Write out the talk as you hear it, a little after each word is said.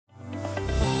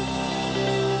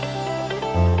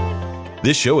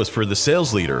This show is for the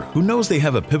sales leader who knows they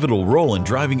have a pivotal role in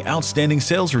driving outstanding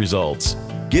sales results.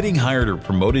 Getting hired or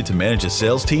promoted to manage a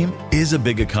sales team is a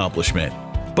big accomplishment,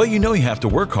 but you know you have to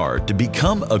work hard to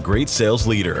become a great sales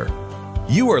leader.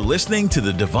 You are listening to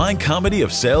the Divine Comedy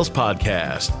of Sales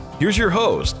podcast. Here's your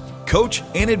host, coach,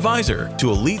 and advisor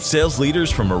to elite sales leaders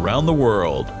from around the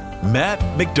world, Matt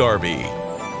McDarby.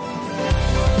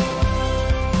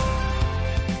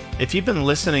 If you've been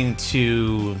listening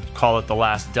to, call it the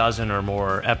last dozen or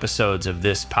more episodes of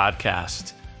this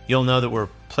podcast, you'll know that we're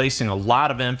placing a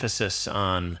lot of emphasis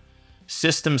on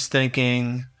systems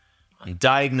thinking, on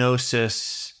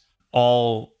diagnosis,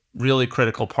 all really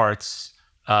critical parts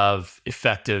of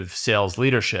effective sales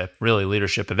leadership, really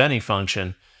leadership of any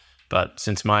function. But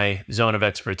since my zone of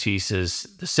expertise is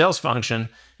the sales function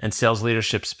and sales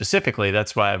leadership specifically,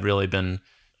 that's why I've really been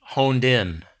honed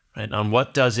in, right, on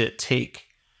what does it take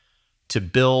to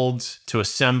build, to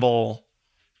assemble,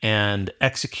 and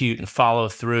execute and follow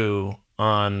through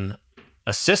on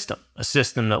a system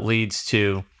that leads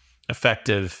to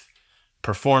effective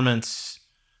performance,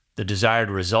 the desired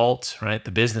result, right,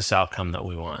 the business outcome that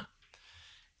we want.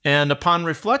 And upon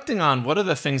reflecting on what are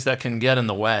the things that can get in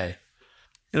the way,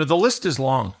 the list is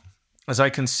long as I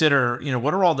consider,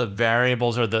 what are all the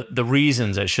variables or the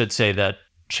reasons, I should say, that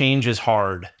change is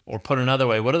hard, or put another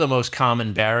way, what are the most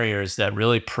common barriers that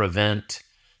really prevent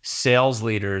sales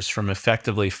leaders from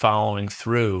effectively following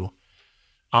through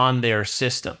on their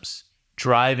systems,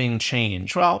 driving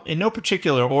change? Well, in no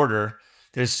particular order,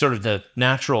 there's sort of the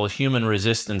natural human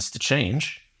resistance to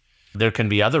change. There can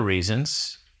be other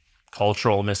reasons,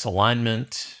 cultural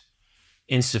misalignment,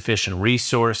 insufficient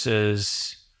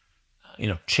resources,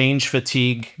 change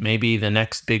fatigue, maybe the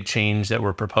next big change that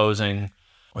we're proposing,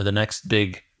 or the next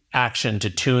big action to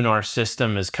tune our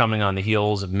system is coming on the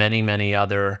heels of many, many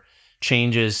other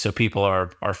changes, so people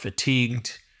are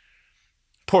fatigued.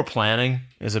 Poor planning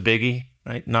is a biggie,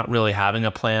 right? Not really having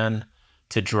a plan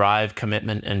to drive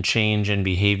commitment and change in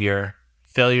behavior.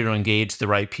 Failure to engage the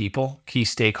right people, key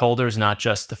stakeholders, not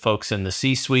just the folks in the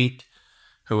C-suite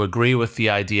who agree with the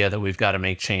idea that we've got to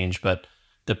make change, but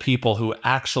the people who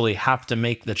actually have to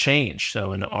make the change.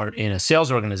 So in a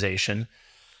sales organization,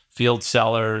 field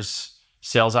sellers,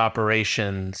 sales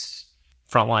operations,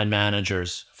 frontline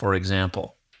managers, for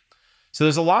example. So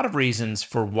there's a lot of reasons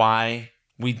for why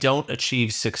we don't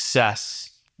achieve success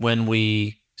when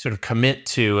we sort of commit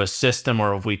to a system,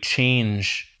 or if we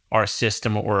change our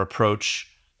system or approach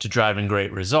to driving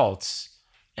great results.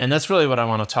 And that's really what I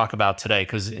want to talk about today,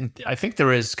 because I think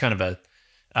there is kind of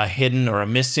a hidden or a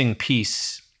missing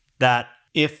piece that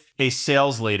if a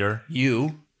sales leader,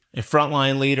 a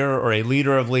frontline leader or a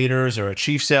leader of leaders or a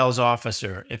chief sales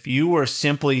officer, if you were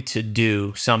simply to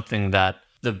do something that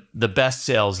the best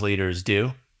sales leaders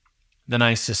do, then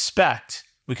I suspect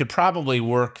we could probably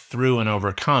work through and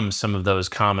overcome some of those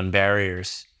common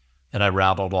barriers that I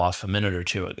rattled off a minute or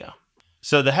two ago.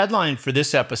 So the headline for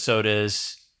this episode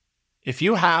is, if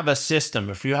you have a system,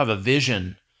 if you have a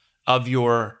vision of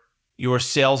your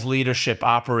sales leadership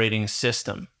operating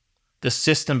system, the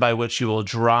system by which you will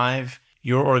drive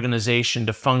your organization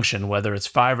to function, whether it's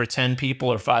 5 or 10 people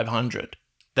or 500,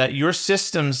 that your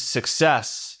system's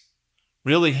success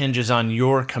really hinges on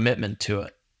your commitment to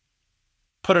it.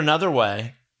 Put another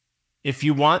way, if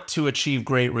you want to achieve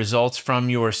great results from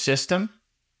your system,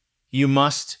 you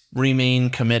must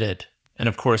remain committed and,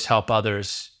 of course, help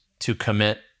others to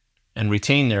commit and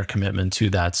retain their commitment to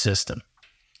that system.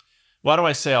 Why do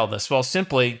I say all this? Well,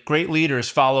 simply, great leaders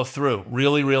follow through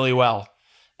really, really well.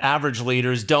 Average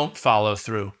leaders don't follow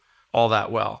through all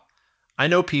that well. I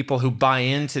know people who buy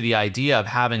into the idea of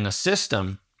having a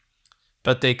system,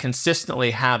 but they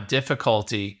consistently have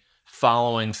difficulty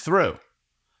following through.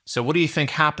 So what do you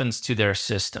think happens to their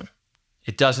system?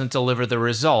 It doesn't deliver the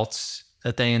results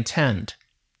that they intend.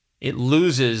 It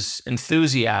loses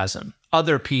enthusiasm.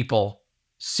 Other people,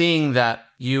 seeing that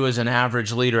you as an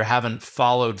average leader haven't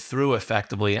followed through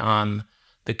effectively on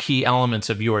the key elements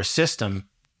of your system,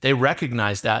 they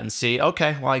recognize that and see,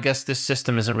 okay, well, I guess this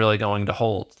system isn't really going to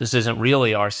hold. This isn't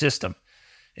really our system.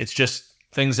 It's just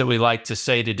things that we like to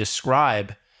say to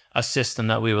describe a system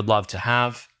that we would love to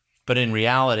have. But in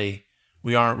reality,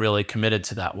 we aren't really committed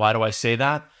to that. Why do I say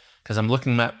that? Because I'm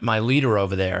looking at my leader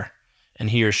over there, and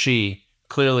he or she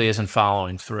clearly isn't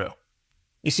following through.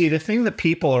 You see, the thing that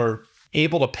people are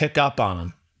able to pick up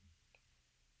on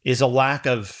is a lack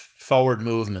of forward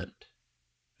movement.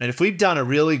 And if we've done a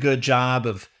really good job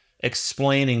of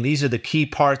explaining these are the key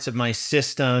parts of my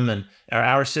system and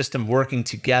our system working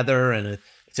together, and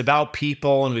it's about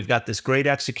people, and we've got this great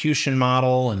execution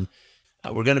model, and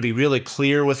we're going to be really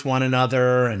clear with one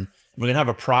another, and We're going to have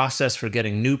a process for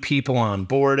getting new people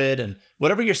onboarded and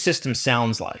whatever your system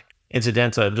sounds like.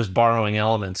 Incidentally, I'm just borrowing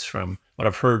elements from what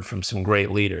I've heard from some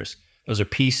great leaders. Those are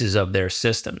pieces of their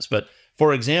systems. But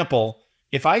for example,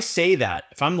 if I say that,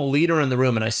 if I'm the leader in the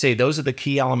room and I say those are the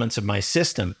key elements of my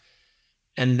system,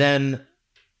 and then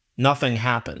nothing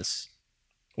happens,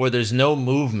 or there's no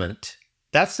movement,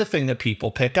 that's the thing that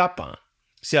people pick up on.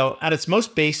 So at its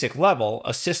most basic level,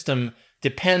 a system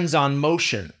depends on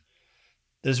motion.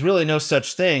 There's really no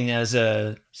such thing as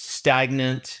a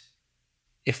stagnant,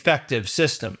 effective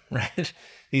system, right?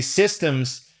 These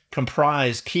systems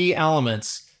comprise key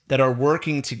elements that are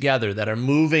working together, that are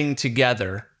moving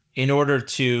together in order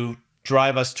to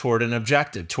drive us toward an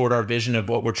objective, toward our vision of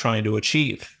what we're trying to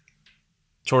achieve,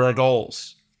 toward our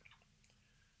goals.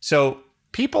 So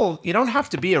people, you don't have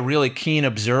to be a really keen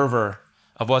observer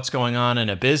of what's going on in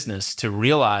a business to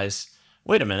realize,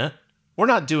 wait a minute, we're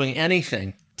not doing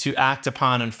anything to act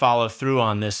upon and follow through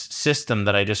on this system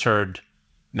that I just heard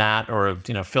Matt, or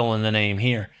fill in the name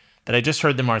here, that I just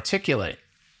heard them articulate.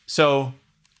 So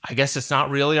I guess it's not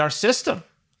really our system.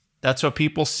 That's what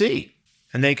people see.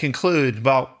 And they conclude,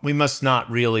 well, we must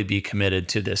not really be committed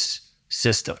to this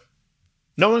system.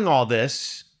 Knowing all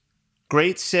this,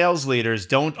 great sales leaders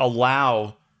don't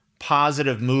allow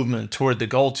positive movement toward the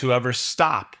goal to ever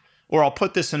stop. Or I'll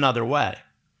put this another way.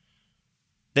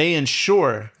 They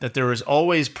ensure that there is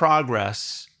always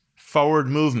progress, forward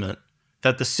movement,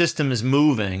 that the system is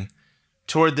moving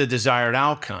toward the desired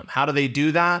outcome. How do they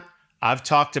do that? I've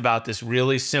talked about this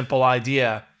really simple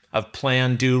idea of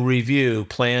plan, do, review,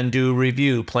 plan, do,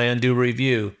 review, plan, do,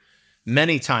 review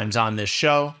many times on this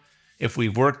show. If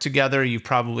we've worked together, you've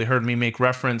probably heard me make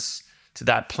reference to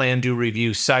that plan, do,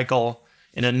 review cycle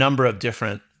in a number of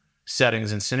different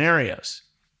settings and scenarios.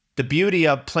 The beauty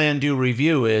of plan, do,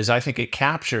 review is I think it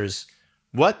captures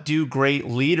what do great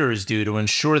leaders do to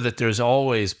ensure that there's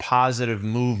always positive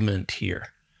movement here.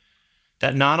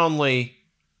 That not only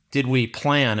did we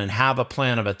plan and have a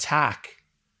plan of attack,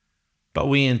 but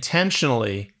we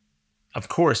intentionally, of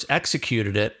course,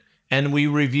 executed it, and we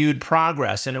reviewed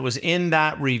progress. And it was in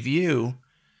that review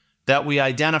that we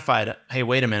identified, hey,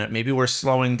 wait a minute, maybe we're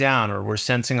slowing down, or we're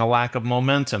sensing a lack of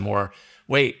momentum, or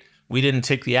wait, we didn't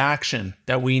take the action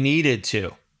that we needed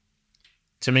to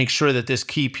make sure that this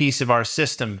key piece of our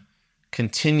system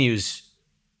continues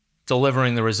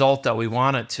delivering the result that we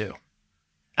want it to.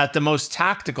 At the most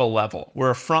tactical level, where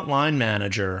a frontline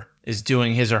manager is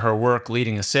doing his or her work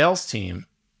leading a sales team,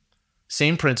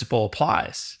 same principle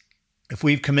applies. If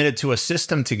we've committed to a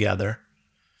system together,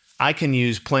 I can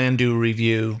use plan, do,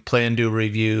 review, plan, do,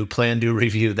 review, plan, do,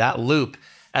 review, that loop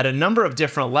at a number of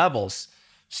different levels,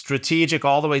 strategic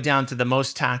all the way down to the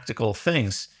most tactical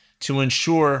things, to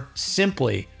ensure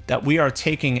simply that we are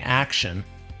taking action,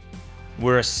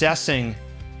 we're assessing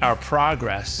our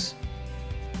progress,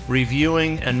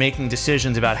 reviewing and making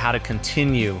decisions about how to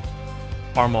continue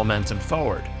our momentum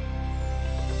forward.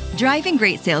 Driving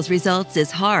great sales results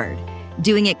is hard.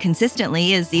 Doing it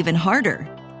consistently is even harder.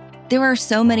 There are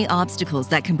so many obstacles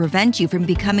that can prevent you from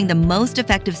becoming the most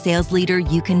effective sales leader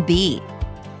you can be.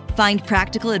 Find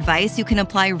practical advice you can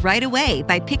apply right away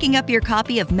by picking up your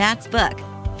copy of Matt's book,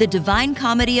 The Divine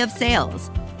Comedy of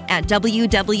Sales, at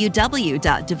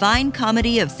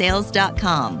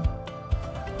www.divinecomedyofsales.com.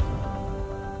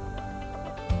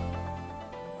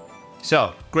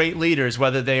 So, great leaders,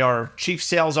 whether they are chief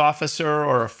sales officer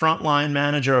or a frontline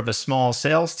manager of a small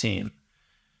sales team,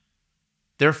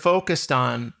 they're focused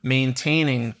on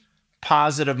maintaining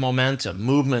positive momentum,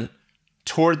 movement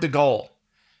toward the goal.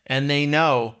 And they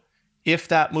know if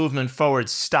that movement forward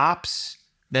stops,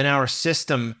 then our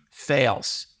system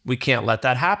fails. We can't let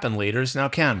that happen, leaders, now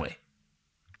can we?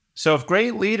 So if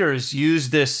great leaders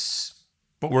use this,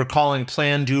 what we're calling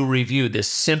plan, do, review, this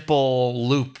simple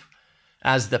loop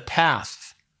as the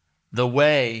path, the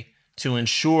way to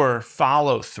ensure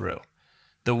follow through,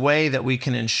 the way that we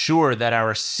can ensure that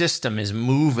our system is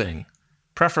moving,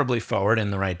 preferably forward in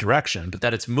the right direction, but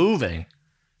that it's moving,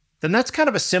 then that's kind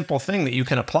of a simple thing that you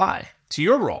can apply to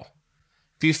your role.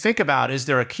 If you think about, is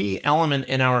there a key element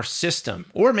in our system?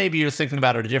 Or maybe you're thinking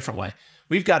about it a different way.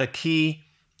 We've got a key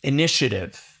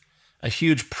initiative, a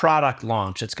huge product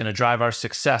launch that's going to drive our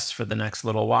success for the next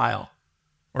little while,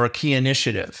 or a key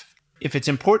initiative. If it's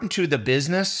important to the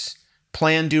business,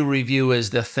 plan, do, review is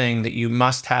the thing that you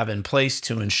must have in place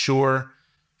to ensure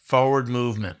forward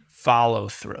movement, follow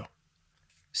through.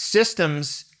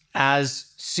 Systems,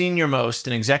 as senior-most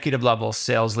and executive level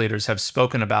sales leaders have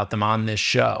spoken about them on this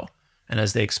show, and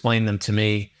as they explain them to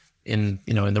me in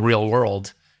the real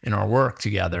world, in our work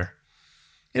together,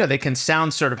 they can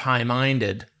sound sort of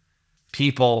high-minded,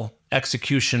 people,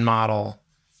 execution model,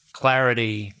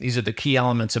 clarity. These are the key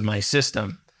elements of my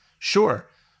system. Sure,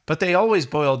 but they always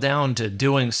boil down to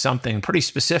doing something pretty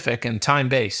specific and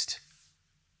time-based.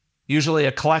 Usually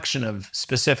a collection of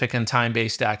specific and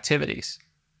time-based activities.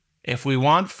 If we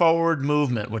want forward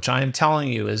movement, which I am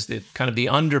telling you is the kind of the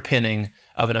underpinning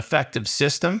of an effective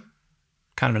system,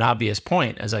 kind of an obvious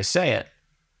point as I say it,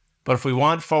 but if we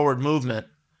want forward movement,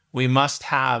 we must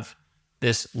have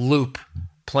this loop: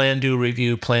 plan, do,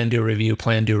 review, plan, do, review,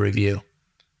 plan, do, review.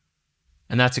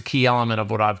 And that's a key element of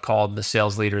what I've called the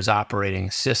sales leader's operating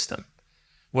system.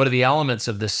 What are the elements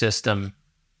of the system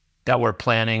that we're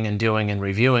planning and doing and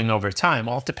reviewing over time?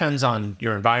 Well, it depends on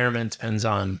your environment, depends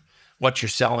on what you're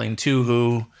selling to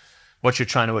who, what you're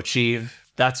trying to achieve.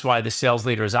 That's why the sales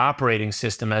leader's operating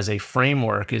system as a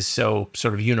framework is so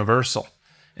sort of universal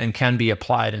and can be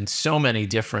applied in so many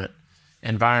different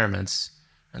environments.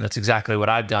 And that's exactly what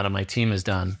I've done and my team has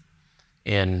done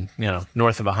in,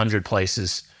 north of 100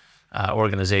 places,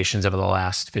 organizations over the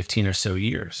last 15 or so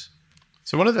years.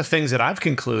 So one of the things that I've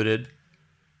concluded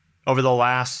over the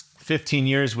last 15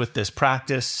 years with this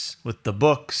practice, with the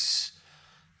books,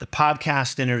 the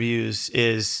podcast interviews,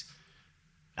 is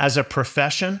as a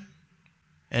profession,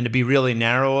 and to be really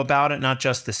narrow about it, not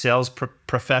just the sales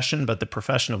profession, but the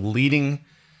profession of leading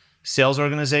sales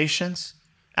organizations.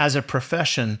 As a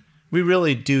profession, we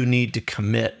really do need to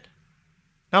commit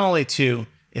not only to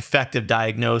effective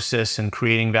diagnosis and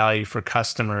creating value for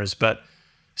customers, but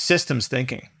systems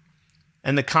thinking.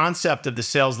 And the concept of the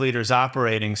sales leader's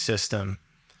operating system,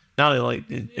 not only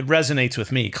it resonates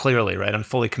with me clearly, right? I'm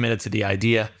fully committed to the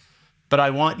idea, but I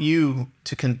want you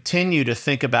to continue to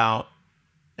think about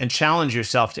and challenge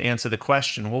yourself to answer the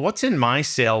question, well, what's in my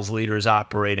sales leader's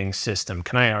operating system?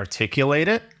 Can I articulate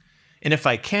it? And if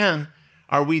I can,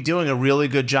 are we doing a really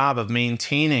good job of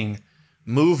maintaining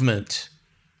movement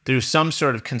through some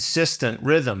sort of consistent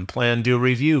rhythm, plan, do,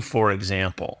 review, for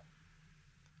example?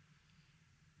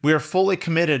 We are fully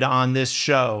committed on this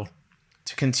show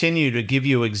to continue to give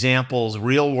you examples,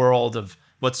 real world, of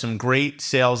what some great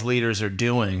sales leaders are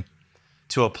doing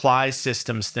to apply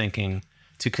systems thinking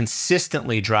to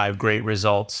consistently drive great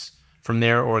results from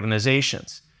their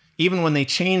organizations. Even when they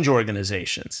change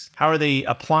organizations, how are they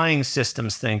applying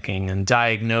systems thinking and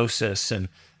diagnosis and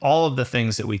all of the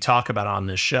things that we talk about on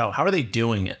this show? How are they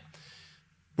doing it?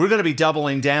 We're going to be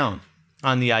doubling down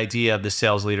on the idea of the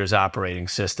sales leader's operating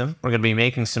system. We're going to be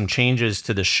making some changes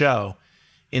to the show.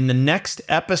 In the next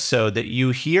episode that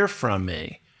you hear from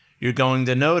me, you're going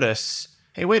to notice,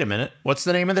 hey, wait a minute, what's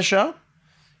the name of the show?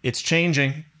 It's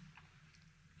changing.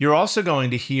 You're also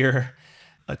going to hear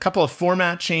a couple of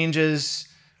format changes,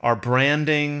 our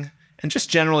branding, and just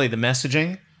generally the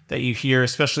messaging that you hear,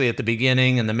 especially at the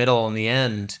beginning and the middle and the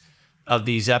end of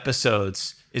these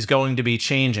episodes, is going to be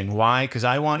changing. Why? Because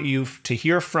I want you to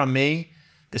hear from me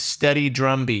the steady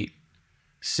drumbeat,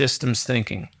 systems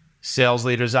thinking, sales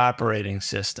leaders operating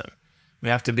system. We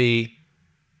have to be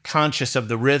conscious of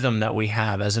the rhythm that we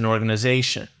have as an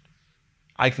organization.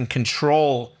 I can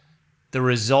control the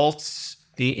results,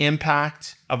 the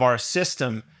impact of our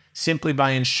system simply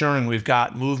by ensuring we've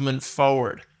got movement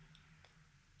forward.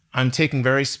 I'm taking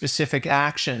very specific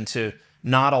action to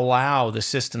not allow the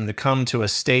system to come to a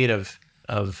state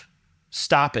of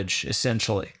stoppage,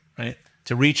 essentially, right?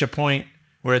 To reach a point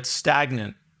where it's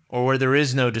stagnant or where there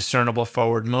is no discernible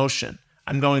forward motion.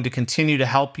 I'm going to continue to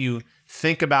help you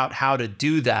think about how to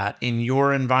do that in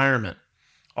your environment.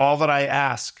 All that I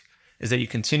ask is that you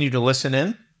continue to listen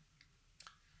in,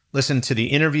 listen to the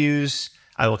interviews.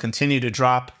 I will continue to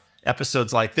drop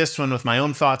episodes like this one with my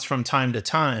own thoughts from time to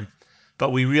time,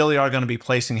 but we really are going to be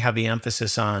placing heavy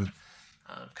emphasis on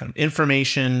kind of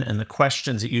information and the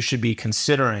questions that you should be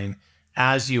considering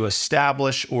as you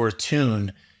establish or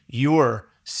tune your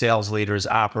sales leader's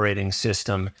operating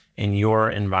system in your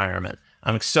environment.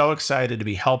 I'm so excited to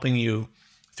be helping you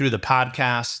through the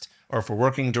podcast, or if we're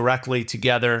working directly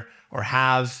together or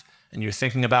and you're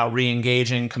thinking about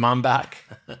re-engaging, come on back.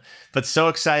 But so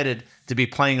excited to be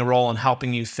playing a role in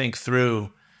helping you think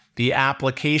through the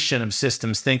application of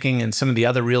systems thinking and some of the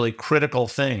other really critical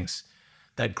things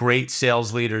that great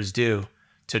sales leaders do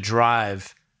to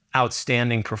drive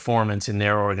outstanding performance in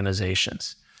their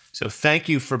organizations. So thank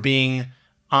you for being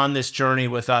on this journey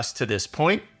with us to this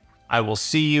point. I will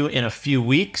see you in a few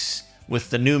weeks with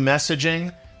the new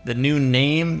messaging, the new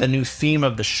name, the new theme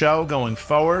of the show going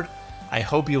forward. I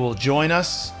hope you will join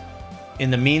us.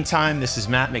 In the meantime, this is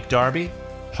Matt McDarby,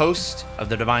 host of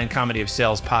the Divine Comedy of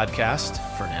Sales podcast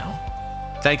for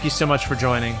now. Thank you so much for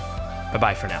joining.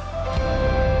 Bye-bye for now.